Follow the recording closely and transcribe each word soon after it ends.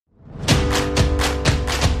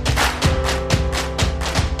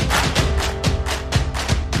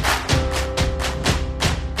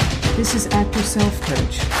This is Actor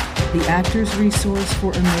Self-Coach, the actor's resource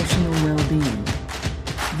for emotional well-being.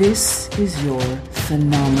 This is your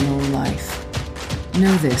phenomenal life.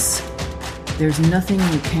 Know this, there's nothing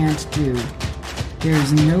you can't do. There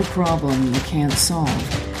is no problem you can't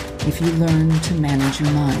solve if you learn to manage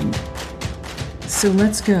your mind. So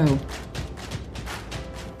let's go.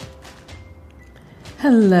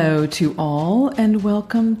 Hello to all, and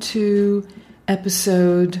welcome to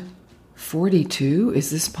episode 42. Is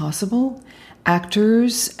this possible?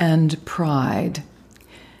 Actors and Pride.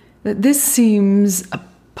 This seems a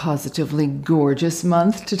positively gorgeous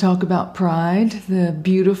month to talk about pride, the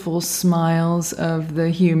beautiful smiles of the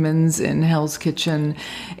humans in Hell's Kitchen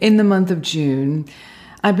in the month of June.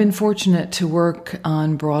 I've been fortunate to work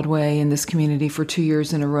on Broadway in this community for 2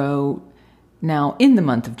 years in a row now in the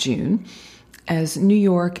month of June, as New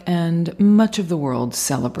York and much of the world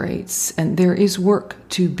celebrates. And there is work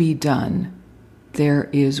to be done. There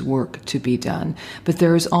is work to be done. But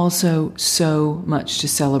there is also so much to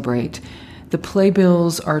celebrate. The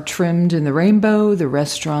playbills are trimmed in the rainbow. The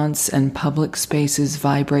restaurants and public spaces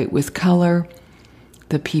vibrate with color.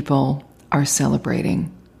 The people are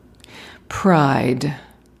celebrating. Pride.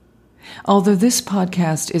 Although this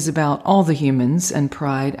podcast is about all the humans and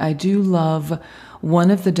pride, I do love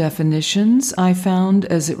one of the definitions I found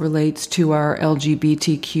as it relates to our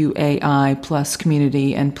LGBTQAi plus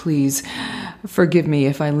community, and please forgive me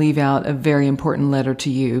if I leave out a very important letter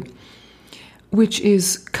to you, which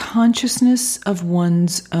is consciousness of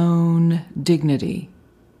one's own dignity.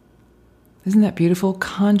 Isn't that beautiful?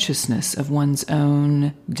 Consciousness of one's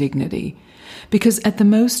own dignity. Because at the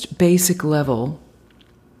most basic level,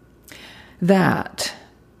 that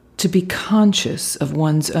to be conscious of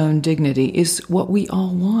one's own dignity is what we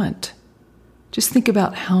all want. Just think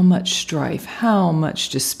about how much strife, how much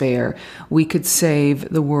despair we could save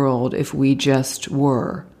the world if we just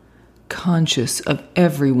were conscious of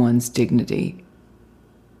everyone's dignity,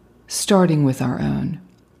 starting with our own.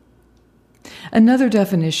 Another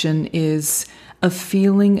definition is a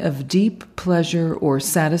feeling of deep pleasure or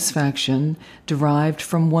satisfaction derived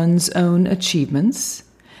from one's own achievements,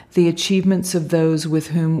 the achievements of those with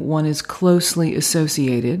whom one is closely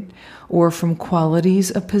associated, or from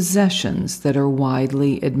qualities of possessions that are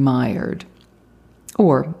widely admired.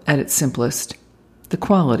 Or, at its simplest, the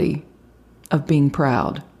quality of being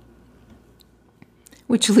proud.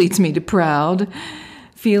 Which leads me to proud,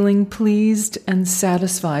 feeling pleased and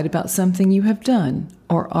satisfied about something you have done,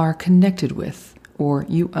 or are connected with, or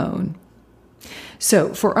you own.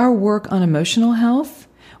 So, for our work on emotional health,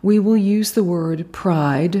 we will use the word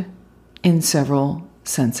pride in several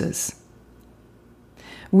senses.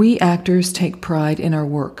 We actors take pride in our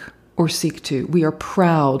work, or seek to. We are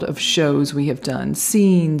proud of shows we have done,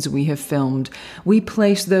 scenes we have filmed. We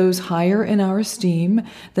place those higher in our esteem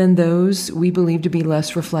than those we believe to be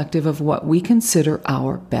less reflective of what we consider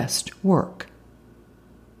our best work.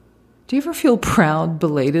 Do you ever feel proud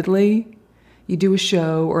belatedly? You do a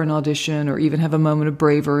show or an audition or even have a moment of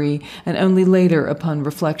bravery, and only later, upon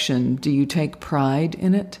reflection, do you take pride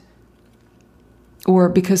in it? Or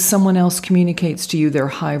because someone else communicates to you their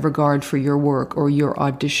high regard for your work or your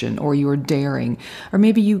audition or your daring. Or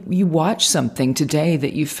maybe you watch something today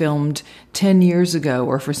that you filmed 10 years ago,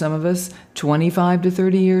 or for some of us, 25 to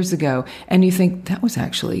 30 years ago, and you think, that was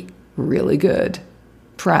actually really good.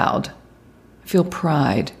 Proud. Feel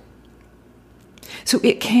pride. So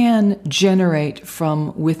it can generate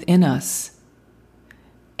from within us,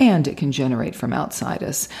 and it can generate from outside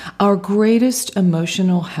us. Our greatest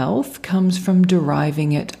emotional health comes from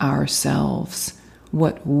deriving it ourselves,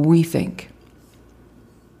 what we think.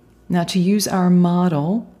 Now, to use our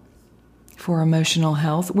model for emotional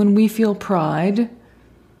health, when we feel pride,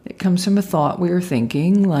 it comes from a thought we are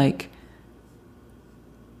thinking like,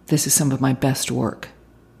 this is some of my best work.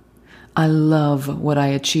 I love what I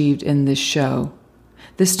achieved in this show.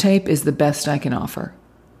 This tape is the best I can offer.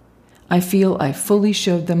 I feel I fully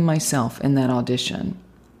showed them myself in that audition.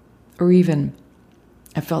 Or even,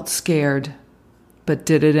 I felt scared, but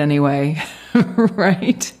did it anyway,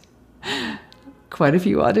 right? Quite a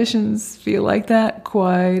few auditions feel like that.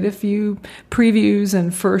 Quite a few previews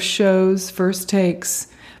and first shows, first takes.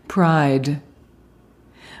 Pride.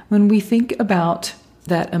 When we think about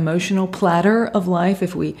that emotional platter of life,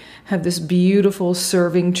 if we have this beautiful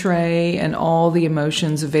serving tray and all the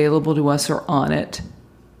emotions available to us are on it,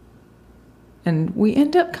 and we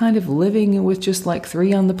end up kind of living with just like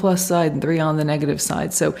 3 on the plus side and 3 on the negative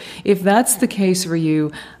side. So if that's the case for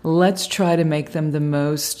you, let's try to make them the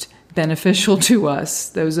most beneficial to us,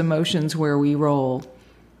 those emotions where we roll.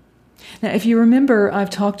 Now, if you remember, I've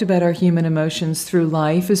talked about our human emotions through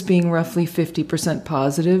life as being roughly 50%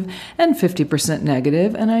 positive and 50%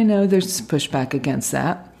 negative, and I know there's pushback against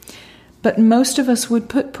that. But most of us would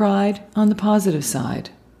put pride on the positive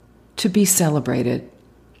side, to be celebrated.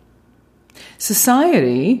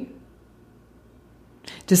 Society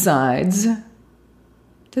decides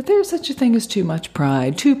that there's such a thing as too much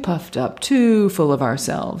pride, too puffed up, too full of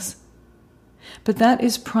ourselves. But that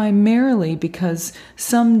is primarily because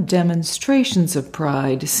some demonstrations of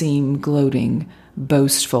pride seem gloating,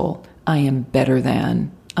 boastful. I am better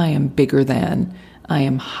than, I am bigger than, I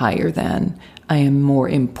am higher than, I am more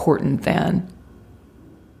important than.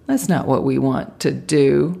 That's not what we want to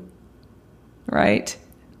do, right?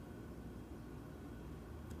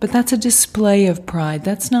 But that's a display of pride.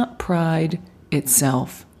 That's not pride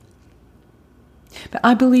itself. But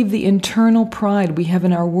I believe the internal pride we have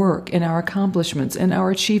in our work, in our accomplishments, in our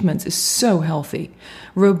achievements is so healthy,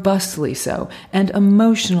 robustly so, and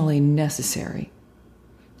emotionally necessary.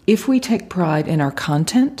 If we take pride in our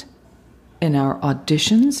content, in our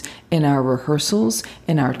auditions, in our rehearsals,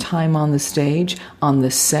 in our time on the stage, on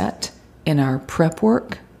the set, in our prep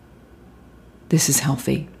work, this is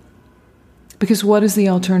healthy. Because what is the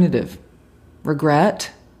alternative?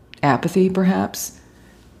 Regret? Apathy, perhaps?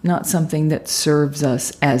 Not something that serves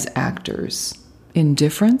us as actors.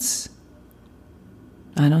 Indifference?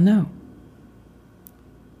 I don't know.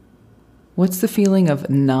 What's the feeling of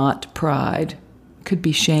not pride? Could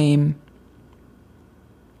be shame.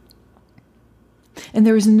 And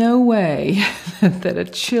there is no way that a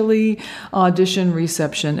chilly audition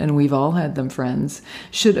reception, and we've all had them, friends,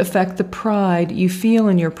 should affect the pride you feel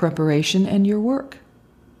in your preparation and your work.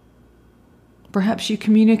 Perhaps you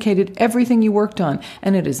communicated everything you worked on,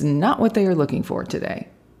 and it is not what they are looking for today.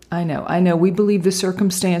 I know. We believe the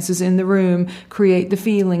circumstances in the room create the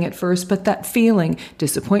feeling at first, but that feeling,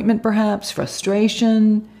 disappointment perhaps,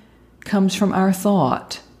 frustration, comes from our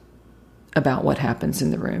thought about what happens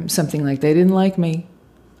in the room. Something like, they didn't like me.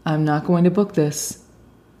 I'm not going to book this.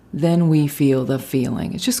 Then we feel the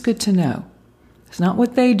feeling. It's just good to know. It's not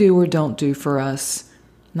what they do or don't do for us.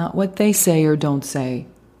 Not what they say or don't say.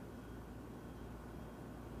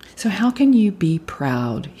 So how can you be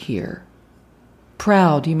proud here?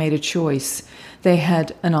 Proud you made a choice. They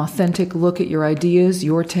had an authentic look at your ideas,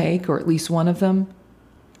 your take, or at least one of them.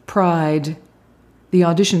 Pride. The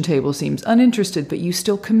audition table seems uninterested, but you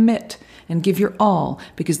still commit and give your all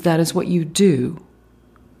because that is what you do.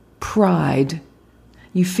 Pride.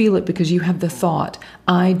 You feel it because you have the thought,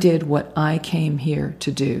 I did what I came here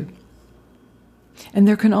to do. And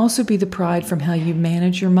there can also be the pride from how you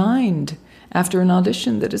manage your mind after an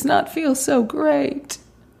audition that does not feel so great.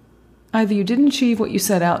 Either you didn't achieve what you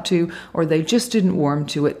set out to, or they just didn't warm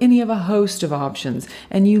to it, any of a host of options,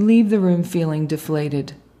 and you leave the room feeling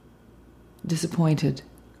deflated, disappointed.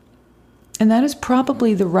 And that is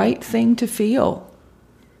probably the right thing to feel.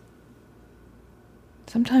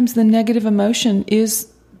 Sometimes the negative emotion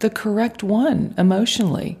is the correct one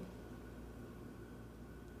emotionally.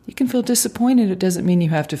 You can feel disappointed. It doesn't mean you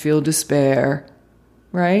have to feel despair,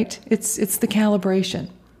 right? It's the calibration.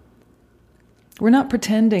 We're not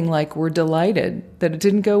pretending like we're delighted that it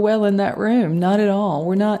didn't go well in that room. Not at all.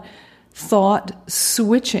 We're not thought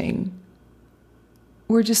switching.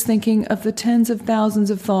 We're just thinking of the tens of thousands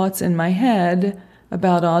of thoughts in my head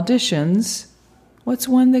about auditions. What's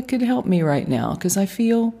one that could help me right now? Because I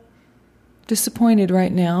feel disappointed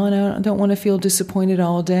right now, and I don't want to feel disappointed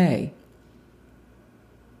all day.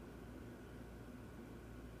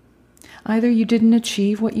 Either you didn't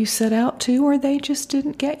achieve what you set out to, or they just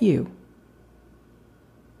didn't get you.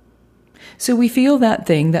 So we feel that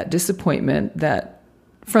thing, that disappointment, that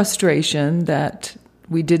frustration, that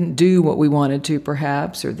we didn't do what we wanted to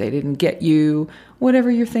perhaps, or they didn't get you,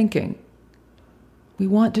 whatever you're thinking. We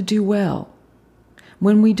want to do well.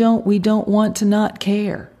 When we don't want to not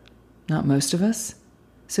care. Not most of us.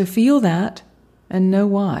 So feel that and know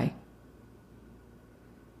why.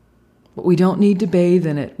 But we don't need to bathe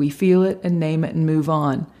in it. We feel it and name it and move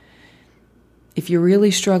on. If you're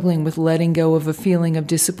really struggling with letting go of a feeling of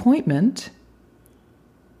disappointment,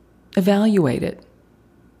 evaluate it.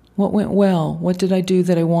 What went well? What did I do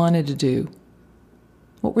that I wanted to do?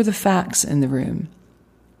 What were the facts in the room?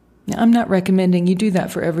 Now, I'm not recommending you do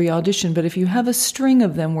that for every audition, but if you have a string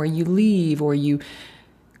of them where you leave or you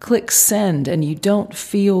click send and you don't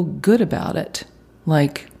feel good about it,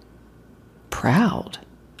 like proud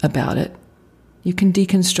about it, you can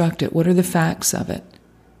deconstruct it. What are the facts of it?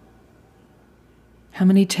 How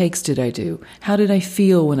many takes did I do? How did I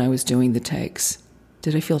feel when I was doing the takes?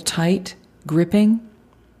 Did I feel tight, gripping?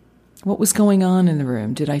 What was going on in the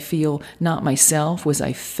room? Did I feel not myself? Was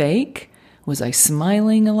I fake? Was I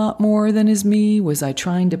smiling a lot more than is me? Was I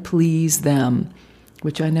trying to please them?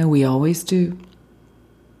 Which I know we always do.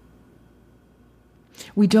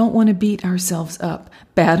 We don't want to beat ourselves up.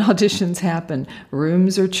 Bad auditions happen.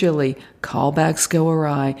 Rooms are chilly. Callbacks go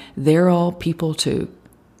awry. They're all people too.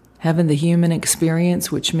 Having the human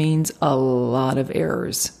experience, which means a lot of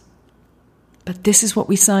errors. But this is what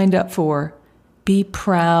we signed up for. Be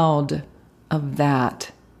proud of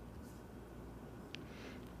that.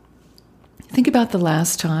 Think about the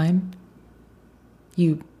last time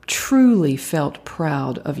you truly felt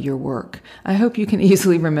proud of your work. I hope you can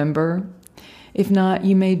easily remember. If not,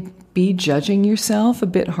 you may be judging yourself a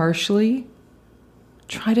bit harshly.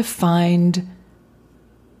 Try to find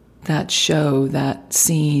that show, that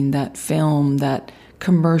scene, that film, that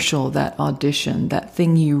commercial, that audition, that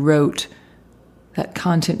thing you wrote, that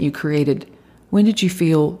content you created. When did you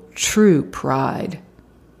feel true pride?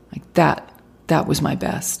 Like that was my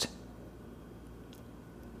best.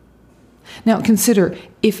 Now consider,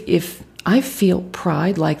 if I feel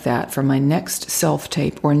pride like that for my next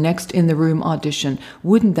self-tape or next in-the-room audition,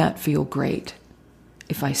 wouldn't that feel great?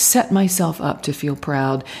 If I set myself up to feel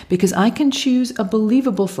proud, because I can choose a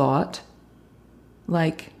believable thought,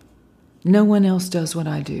 like, no one else does what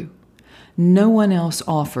I do. No one else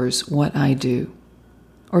offers what I do.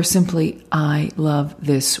 Or simply, I love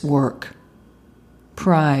this work.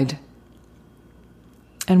 Pride.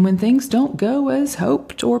 And when things don't go as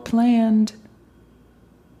hoped or planned,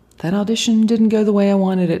 that audition didn't go the way I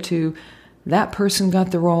wanted it to, that person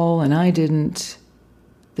got the role and I didn't,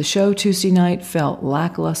 the show Tuesday night felt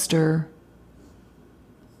lackluster.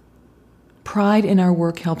 Pride in our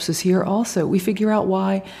work helps us here also. We figure out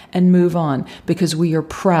why and move on because we are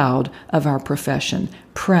proud of our profession,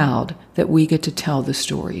 proud that we get to tell the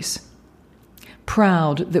stories,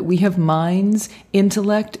 proud that we have minds,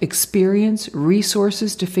 intellect, experience,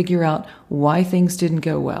 resources to figure out why things didn't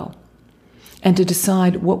go well and to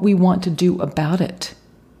decide what we want to do about it,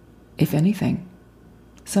 if anything.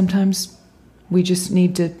 Sometimes we just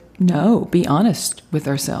need to be honest with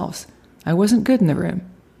ourselves. I wasn't good in the room.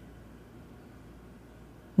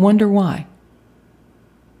 Wonder why?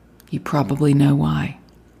 You probably know why.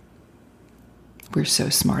 We're so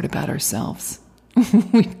smart about ourselves.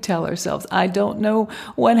 We tell ourselves, I don't know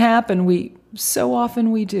what happened. So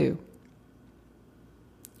often we do.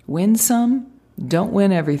 Win some, don't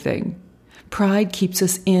win everything. Pride keeps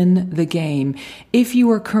us in the game. If you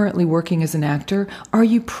are currently working as an actor, are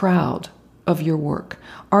you proud of your work?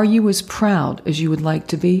 Are you as proud as you would like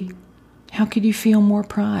to be? How could you feel more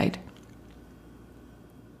pride?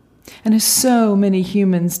 And as so many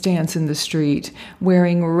humans dance in the street,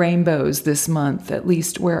 wearing rainbows this month, at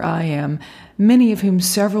least where I am, many of whom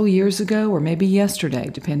several years ago, or maybe yesterday,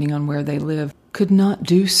 depending on where they live, could not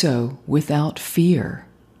do so without fear.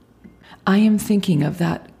 I am thinking of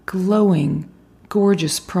that glowing,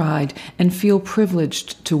 gorgeous pride and feel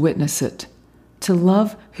privileged to witness it. To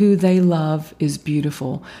love who they love is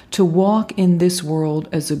beautiful. To walk in this world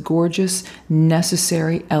as a gorgeous,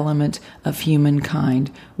 necessary element of humankind.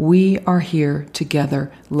 We are here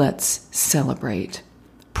together. Let's celebrate.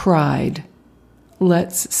 Pride.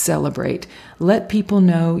 Let's celebrate. Let people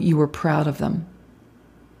know you are proud of them,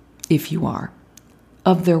 if you are,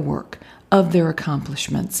 of their work, of their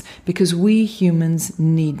accomplishments, because we humans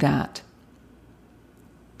need that.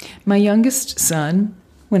 My youngest son,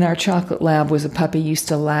 when our chocolate lab was a puppy, used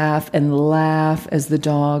to laugh and laugh as the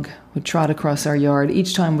dog would trot across our yard,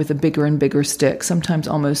 each time with a bigger and bigger stick, sometimes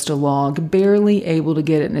almost a log, barely able to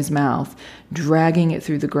get it in his mouth, dragging it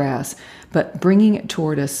through the grass, but bringing it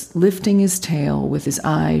toward us, lifting his tail with his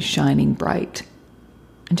eyes shining bright,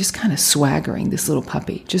 and just kind of swaggering, this little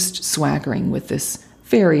puppy, just swaggering with this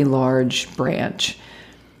very large branch.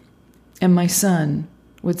 And my son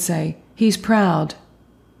would say, "He's proud.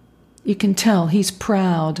 You can tell he's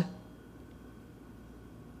proud."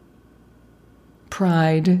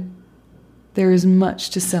 Pride. There is much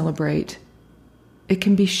to celebrate. It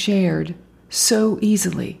can be shared so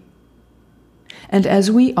easily. And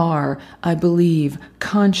as we are, I believe,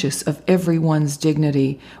 conscious of everyone's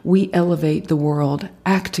dignity, we elevate the world.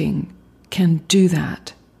 Acting can do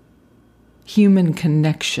that. Human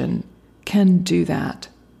connection can do that.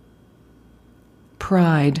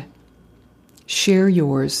 Pride. Share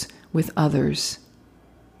yours with others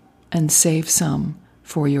and save some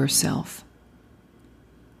for yourself.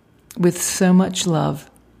 With so much love,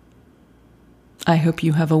 I hope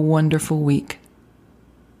you have a wonderful week.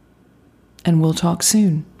 And we'll talk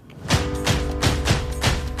soon.